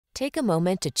Take a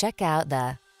moment to check out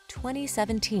the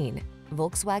 2017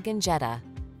 Volkswagen Jetta.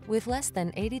 With less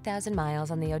than 80,000 miles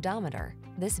on the odometer,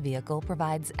 this vehicle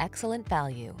provides excellent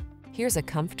value. Here's a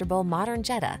comfortable, modern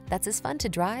Jetta that's as fun to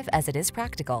drive as it is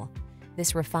practical.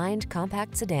 This refined,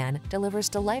 compact sedan delivers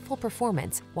delightful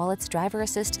performance while its driver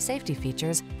assist safety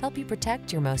features help you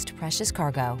protect your most precious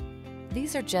cargo.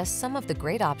 These are just some of the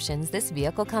great options this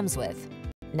vehicle comes with: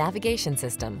 navigation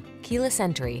system, keyless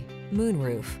entry,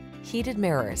 moonroof, heated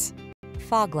mirrors,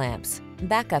 fog lamps,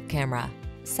 backup camera,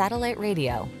 satellite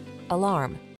radio,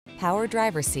 alarm, power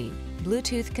driver seat,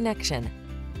 Bluetooth connection.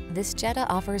 This Jetta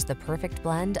offers the perfect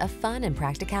blend of fun and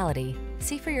practicality.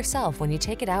 See for yourself when you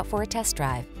take it out for a test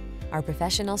drive. Our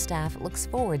professional staff looks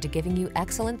forward to giving you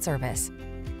excellent service.